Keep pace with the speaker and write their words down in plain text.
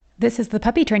This is the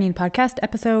Puppy Training Podcast,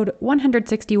 episode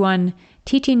 161,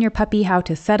 Teaching Your Puppy How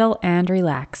to Settle and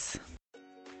Relax.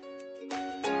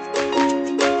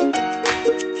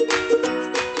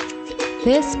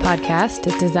 This podcast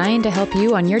is designed to help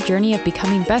you on your journey of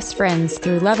becoming best friends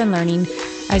through love and learning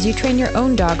as you train your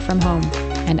own dog from home.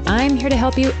 And I'm here to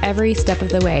help you every step of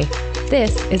the way.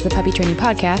 This is the Puppy Training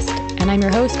Podcast, and I'm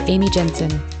your host, Amy Jensen.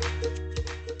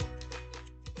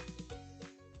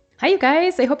 Hi, you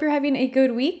guys. I hope you're having a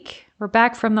good week. We're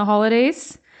back from the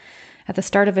holidays. At the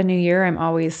start of a new year, I'm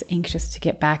always anxious to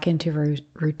get back into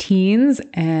routines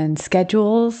and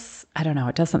schedules. I don't know.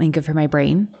 It does something good for my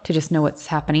brain to just know what's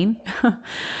happening.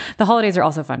 The holidays are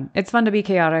also fun. It's fun to be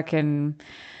chaotic and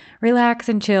relax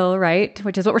and chill, right?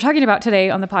 Which is what we're talking about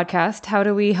today on the podcast. How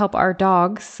do we help our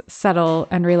dogs settle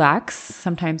and relax?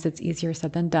 Sometimes it's easier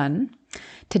said than done.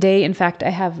 Today, in fact, I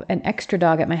have an extra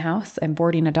dog at my house. I'm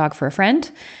boarding a dog for a friend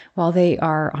while they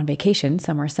are on vacation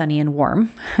somewhere sunny and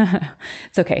warm.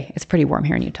 It's okay. It's pretty warm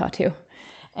here in Utah too.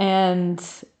 And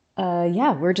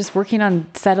we're just working on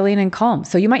settling and calm.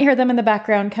 So you might hear them in the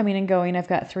background coming and going. I've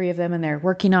got 3 of them and they're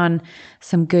working on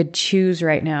some good chews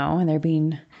right now and they're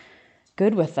being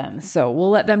good with them. So we'll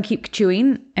let them keep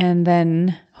chewing and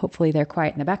then hopefully they're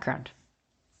quiet in the background.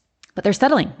 But they're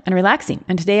settling and relaxing.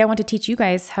 And today I want to teach you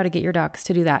guys how to get your dogs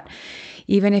to do that.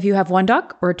 Even if you have 1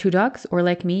 dog or 2 dogs, or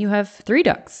like me, you have 3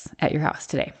 dogs at your house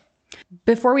today.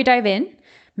 Before we dive in,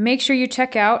 make sure you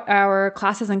check out our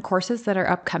classes and courses that are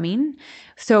upcoming.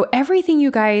 So everything you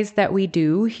guys that we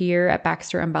do here at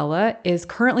Baxter Umbrella is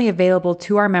currently available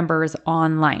to our members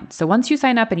online. So once you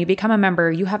sign up and you become a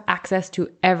member, you have access to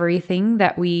everything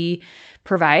that we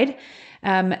provide.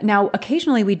 Now,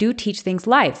 occasionally we do teach things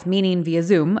live, meaning via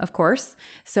Zoom, of course.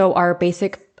 So our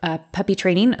basic puppy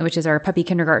training, which is our puppy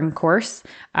kindergarten course,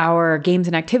 our games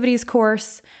and activities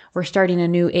course, we're starting a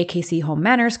new AKC home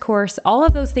manners course. All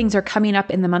of those things are coming up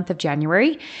in the month of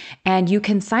January, and you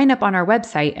can sign up on our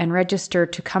website and register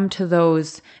to come to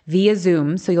those via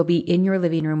Zoom. So you'll be in your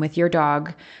living room with your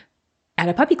dog at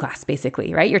a puppy class,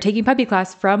 basically, right? You're taking puppy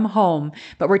class from home,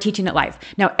 but we're teaching it live.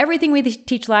 Now, everything we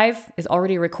teach live is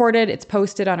already recorded. It's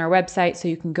posted on our website, so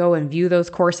you can go and view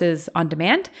those courses on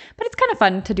demand, but it's kind of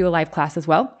fun to do a live class as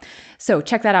well. So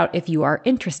check that out if you are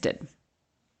interested.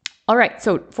 All right,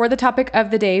 so for the topic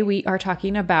of the day, we are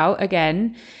talking about,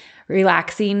 again,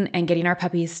 relaxing and getting our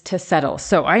puppies to settle.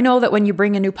 So I know that when you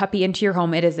bring a new puppy into your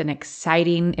home, it is an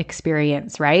exciting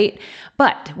experience, right?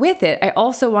 But with it, I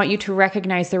also want you to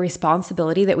recognize the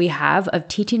responsibility that we have of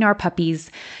teaching our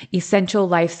puppies essential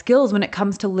life skills when it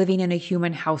comes to living in a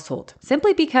human household,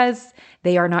 simply because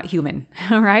they are not human,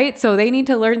 right? So they need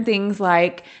to learn things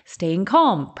like staying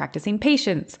calm, practicing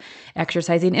patience,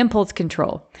 exercising impulse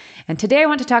control. And today I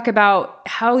want to talk about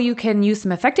how you can use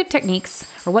some effective techniques,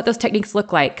 or what those techniques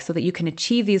look like, so that you can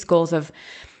achieve these goals of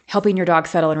helping your dog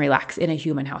settle and relax in a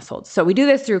human household. So we do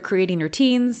this through creating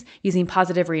routines, using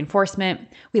positive reinforcement.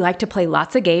 We like to play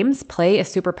lots of games. Play is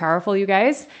super powerful, you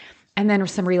guys. And then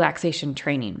some relaxation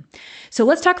training. So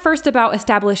let's talk first about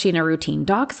establishing a routine.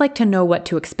 Dogs like to know what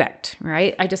to expect,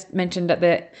 right? I just mentioned at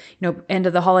the end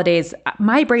of the holidays,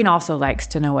 my brain also likes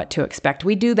to know what to expect.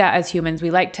 We do that as humans.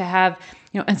 We like to have,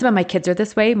 and some of my kids are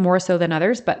this way more so than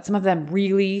others, but some of them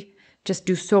really just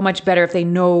do so much better if they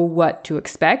know what to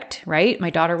expect, right? My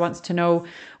daughter wants to know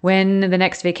when the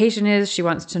next vacation is. She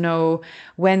wants to know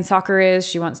when soccer is.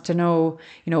 She wants to know,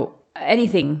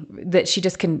 anything that she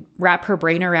just can wrap her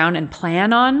brain around and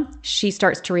plan on. She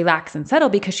starts to relax and settle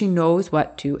because she knows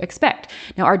what to expect.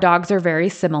 Now, our dogs are very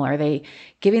similar.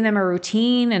 Giving them a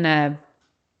routine and a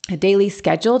daily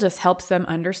schedule just helps them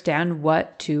understand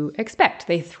what to expect.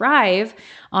 They thrive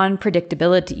on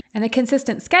predictability, and a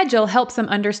consistent schedule helps them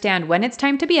understand when it's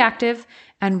time to be active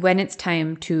and when it's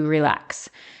time to relax.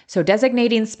 So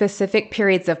designating specific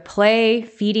periods of play,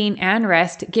 feeding, and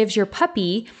rest gives your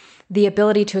puppy the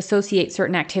ability to associate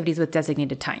certain activities with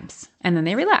designated times, and then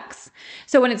they relax.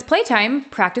 So when it's playtime,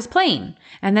 practice playing,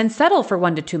 and then settle for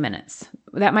 1 to 2 minutes.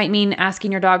 That might mean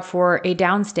asking your dog for a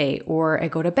downstay or a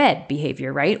go to bed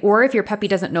behavior, right? Or if your puppy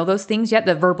doesn't know those things yet,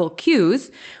 the verbal cues,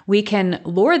 we can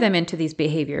lure them into these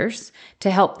behaviors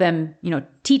to help them,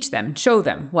 teach them, show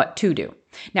them what to do.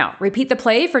 Now, repeat the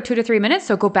play for 2 to 3 minutes.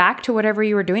 So go back to whatever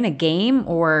you were doing, a game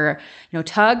or,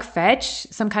 tug, fetch,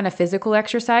 some kind of physical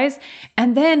exercise,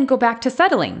 and then go back to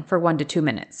settling for 1 to 2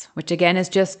 minutes, which again is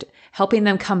just helping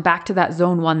them come back to that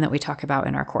zone 1 that we talk about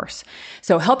in our course.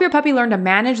 So help your puppy learn to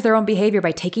manage their own behavior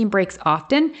by taking breaks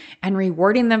often and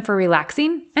rewarding them for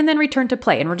relaxing, and then return to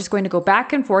play. And we're just going to go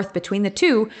back and forth between the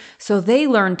two so they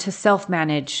learn to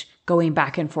self-manage going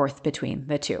back and forth between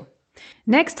the two.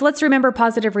 Next, let's remember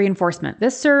positive reinforcement.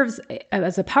 This serves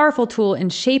as a powerful tool in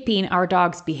shaping our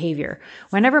dog's behavior.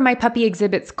 Whenever my puppy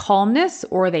exhibits calmness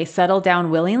or they settle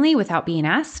down willingly without being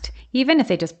asked, even if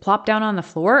they just plop down on the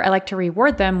floor, I like to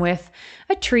reward them with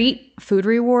a treat, food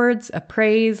rewards, a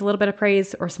little bit of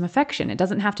praise, or some affection. It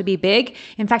doesn't have to be big.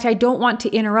 In fact, I don't want to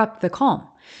interrupt the calm.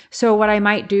 So what I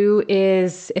might do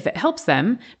is, if it helps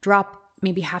them, drop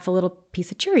maybe half a little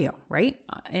piece of Cheerio, right?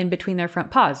 In between their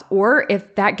front paws. Or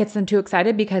if that gets them too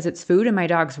excited because it's food and my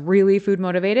dog's really food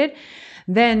motivated,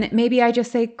 then maybe I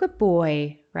just say, good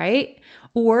boy, right?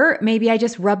 Or maybe I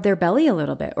just rub their belly a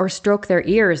little bit or stroke their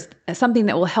ears, something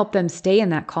that will help them stay in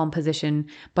that calm position,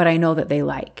 but I know that they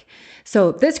like.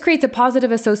 So this creates a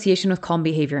positive association with calm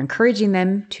behavior, encouraging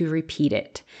them to repeat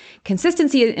it.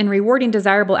 Consistency in rewarding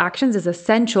desirable actions is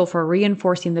essential for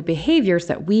reinforcing the behaviors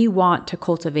that we want to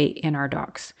cultivate in our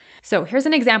dogs. So here's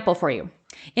an example for you.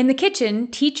 In the kitchen,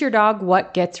 teach your dog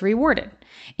what gets rewarded.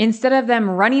 Instead of them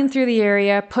running through the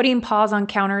area, putting paws on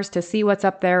counters to see what's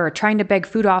up there, or trying to beg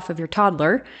food off of your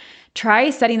toddler, try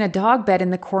setting a dog bed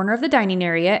in the corner of the dining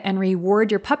area and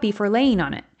reward your puppy for laying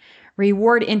on it.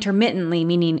 Reward intermittently,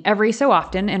 meaning every so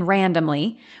often and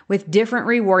randomly, with different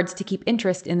rewards to keep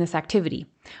interest in this activity.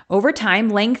 Over time,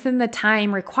 lengthen the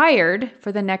time required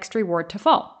for the next reward to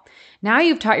fall. Now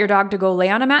you've taught your dog to go lay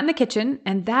on a mat in the kitchen,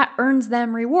 and that earns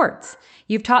them rewards.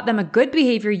 You've taught them a good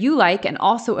behavior you like and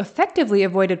also effectively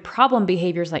avoided problem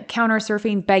behaviors like counter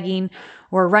surfing, begging,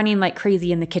 or running like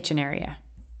crazy in the kitchen area.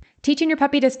 Teaching your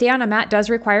puppy to stay on a mat does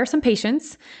require some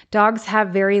patience. Dogs have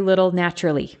very little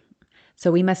naturally.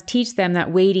 So we must teach them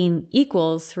that waiting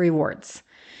equals rewards.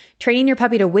 Training your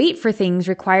puppy to wait for things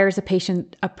requires a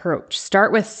patient approach.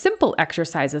 Start with simple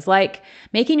exercises like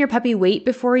making your puppy wait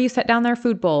before you set down their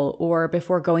food bowl or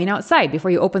before going outside.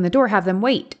 Before you open the door, have them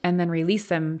wait and then release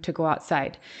them to go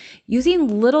outside.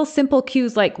 Using little simple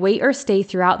cues like wait or stay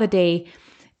throughout the day,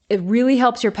 it really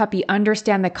helps your puppy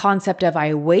understand the concept of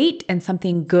I wait and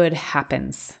something good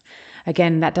happens.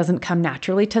 Again, that doesn't come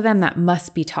naturally to them. That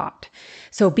must be taught.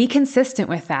 So be consistent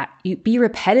with that. Be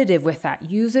repetitive with that.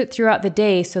 Use it throughout the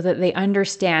day so that they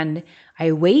understand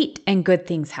I wait and good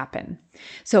things happen.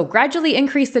 So gradually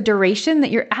increase the duration that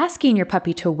you're asking your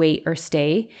puppy to wait or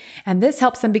stay. And this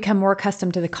helps them become more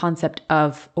accustomed to the concept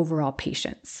of overall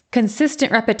patience.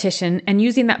 Consistent repetition and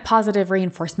using that positive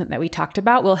reinforcement that we talked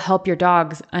about will help your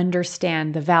dogs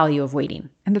understand the value of waiting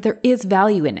and that there is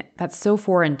value in it. That's so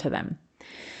foreign to them.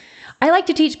 I like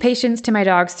to teach patience to my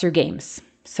dogs through games.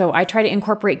 So I try to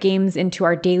incorporate games into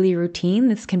our daily routine.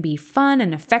 This can be fun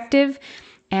and effective,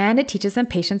 and it teaches them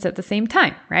patience at the same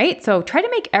time, right? So try to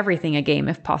make everything a game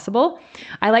if possible.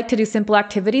 I like to do simple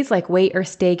activities like wait or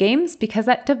stay games because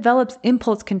that develops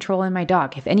impulse control in my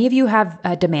dog. If any of you have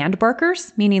demand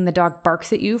barkers, meaning the dog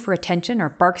barks at you for attention or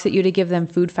barks at you to give them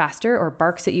food faster or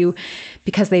barks at you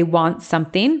because they want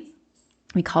something,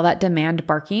 we call that demand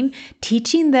barking.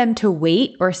 Teaching them to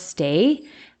wait or stay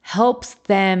helps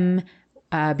them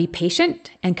be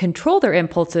patient and control their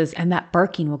impulses, and that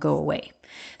barking will go away.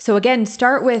 So again,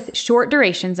 start with short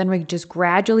durations and we just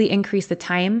gradually increase the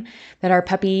time that our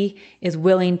puppy is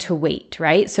willing to wait,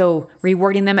 right? So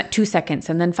rewarding them at 2 seconds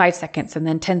and then 5 seconds and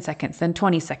then 10 seconds, then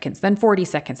 20 seconds, then 40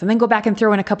 seconds, and then go back and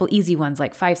throw in a couple easy ones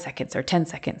like 5 seconds or 10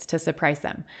 seconds to surprise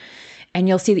them. And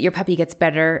you'll see that your puppy gets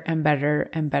better and better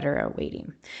and better at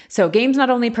waiting. So games not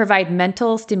only provide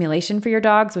mental stimulation for your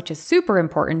dogs, which is super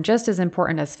important, just as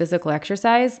important as physical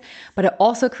exercise, but it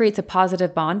also creates a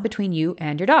positive bond between you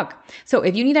and your dog. So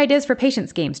if you need ideas for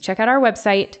patience games, check out our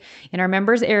website. In our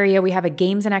members area, we have a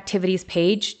games and activities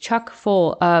page chock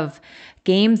full of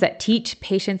games that teach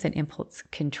patience and impulse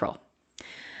control.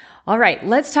 All right,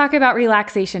 let's talk about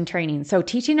relaxation training. So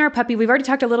teaching our puppy, we've already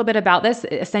talked a little bit about this,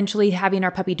 essentially having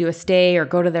our puppy do a stay or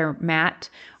go to their mat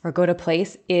or go to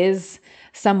place is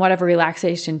somewhat of a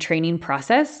relaxation training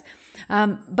process.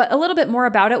 But a little bit more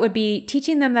about it would be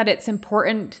teaching them that it's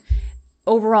important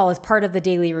overall as part of the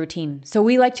daily routine. So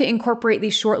we like to incorporate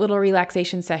these short little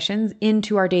relaxation sessions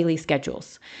into our daily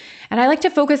schedules. And I like to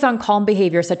focus on calm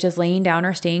behaviors such as laying down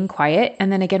or staying quiet.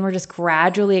 And then again, we're just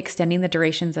gradually extending the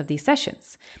durations of these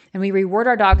sessions. And we reward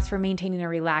our dogs for maintaining a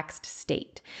relaxed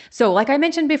state. So like I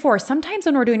mentioned before, sometimes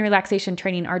when we're doing relaxation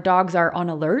training, our dogs are on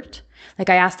alert. Like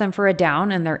I ask them for a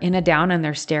down and they're in a down and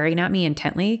they're staring at me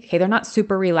intently. Okay, they're not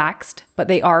super relaxed, but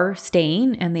they are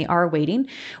staying and they are waiting.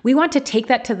 We want to take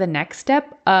that to the next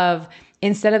step of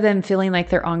instead of them feeling like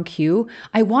they're on cue,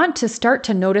 I want to start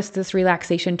to notice this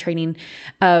relaxation training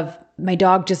of my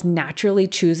dog just naturally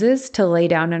chooses to lay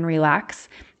down and relax.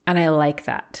 And I like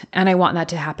that. And I want that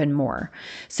to happen more.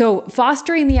 So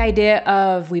fostering the idea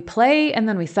of we play and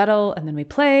then we settle and then we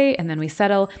play and then we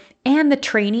settle, and the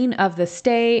training of the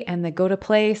stay and the go to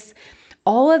place,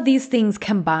 all of these things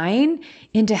combine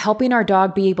into helping our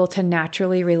dog be able to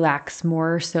naturally relax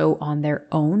more so on their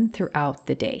own throughout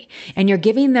the day. And you're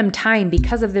giving them time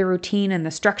because of the routine and the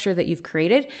structure that you've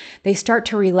created. They start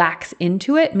to relax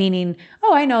into it, meaning,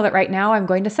 oh, I know that right now I'm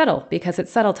going to settle because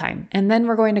it's settle time. And then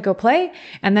we're going to go play.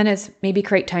 And then it's maybe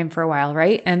crate time for a while,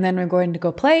 right? And then we're going to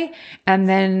go play. And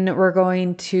then we're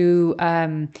going to,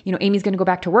 Amy's going to go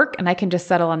back to work and I can just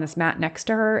settle on this mat next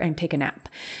to her and take a nap.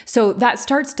 So that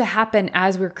starts to happen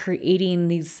as we're creating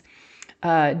these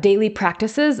daily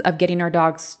practices of getting our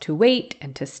dogs to wait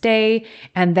and to stay,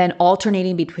 and then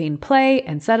alternating between play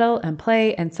and settle and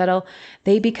play and settle.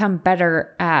 They become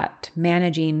better at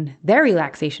managing their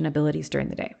relaxation abilities during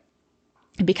the day.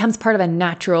 It becomes part of a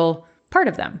natural part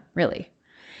of them, really.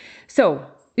 So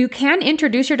you can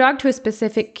introduce your dog to a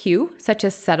specific cue, such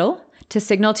as settle, to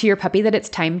signal to your puppy that it's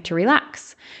time to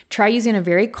relax. Try using a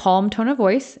very calm tone of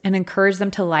voice and encourage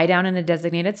them to lie down in a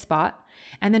designated spot,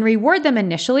 and then reward them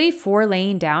initially for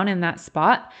laying down in that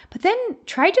spot. But then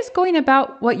try just going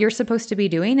about what you're supposed to be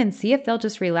doing and see if they'll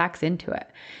just relax into it.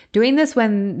 Doing this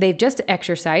when they've just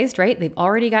exercised, right? They've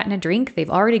already gotten a drink, they've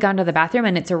already gone to the bathroom,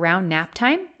 and it's around nap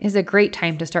time is a great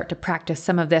time to start to practice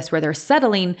some of this where they're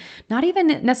settling, not even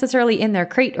necessarily in their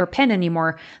crate or pen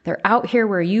anymore. They're out here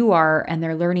where you are and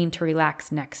they're learning to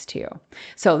relax next to you.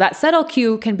 So that settle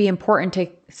cue can be important to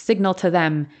signal to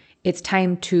them it's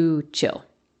time to chill.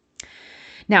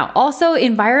 Now, also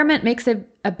environment makes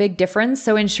a big difference.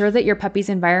 So ensure that your puppy's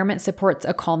environment supports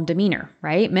a calm demeanor,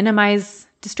 right? Minimize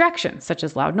distractions such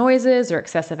as loud noises or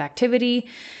excessive activity.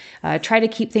 Try to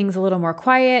keep things a little more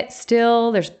quiet.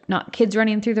 Still, there's not kids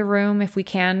running through the room. If we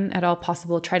can at all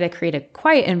possible, try to create a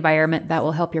quiet environment that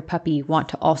will help your puppy want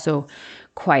to also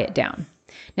quiet down.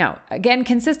 Now, again,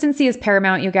 consistency is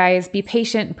paramount, you guys. Be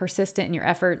patient and persistent in your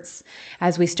efforts.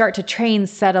 As we start to train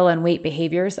settle and wait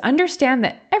behaviors, understand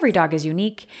that every dog is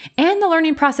unique and the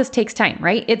learning process takes time,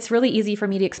 right? It's really easy for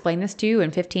me to explain this to you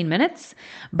in 15 minutes,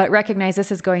 but recognize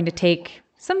this is going to take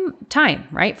some time,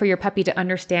 right? For your puppy to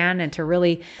understand and to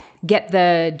really get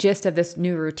the gist of this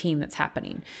new routine that's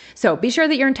happening. So be sure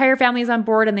that your entire family is on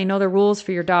board and they know the rules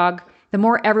for your dog. The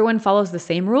more everyone follows the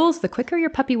same rules, the quicker your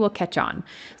puppy will catch on.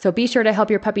 So be sure to help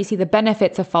your puppy see the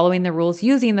benefits of following the rules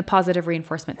using the positive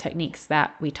reinforcement techniques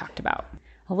that we talked about.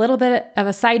 A little bit of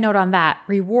a side note on that.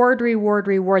 Reward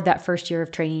that first year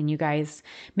of training, you guys.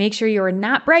 Make sure you're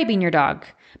not bribing your dog,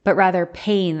 but rather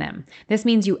paying them. This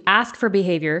means you ask for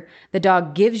behavior, the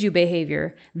dog gives you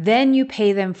behavior, then you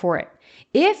pay them for it.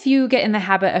 If you get in the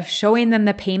habit of showing them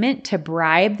the payment to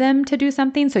bribe them to do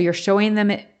something, so you're showing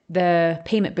them the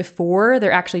payment before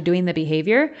they're actually doing the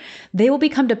behavior, they will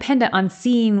become dependent on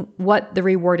seeing what the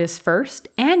reward is first.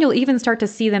 And you'll even start to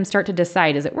see them start to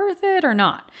decide, is it worth it or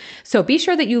not? So be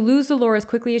sure that you lose the lure as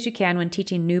quickly as you can when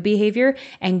teaching new behavior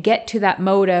and get to that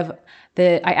mode of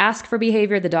I ask for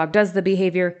behavior, the dog does the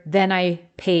behavior, then I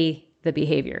pay the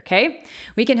behavior. Okay.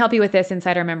 We can help you with this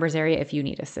inside our members area if you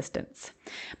need assistance.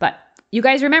 But you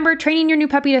guys remember, training your new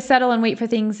puppy to settle and wait for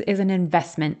things is an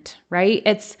investment, right?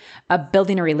 It's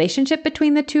building a relationship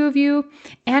between the two of you,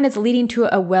 and it's leading to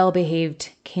a well-behaved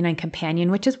canine companion,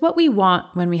 which is what we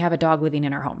want when we have a dog living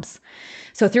in our homes.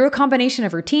 So through a combination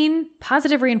of routine,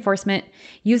 positive reinforcement,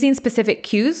 using specific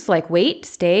cues like wait,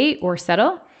 stay, or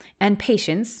settle, and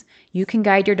patience, you can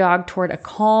guide your dog toward a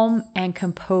calm and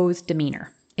composed demeanor.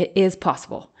 It is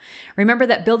possible. Remember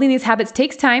that building these habits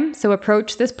takes time, so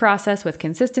approach this process with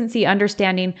consistency,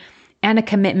 understanding, and a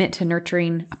commitment to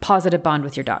nurturing a positive bond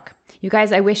with your dog. You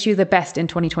guys, I wish you the best in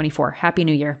 2024. Happy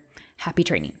New Year. Happy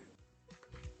training.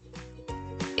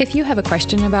 If you have a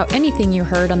question about anything you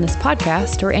heard on this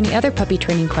podcast or any other puppy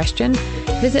training question,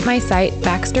 visit my site,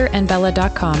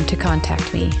 baxterandbella.com, to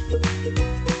contact me.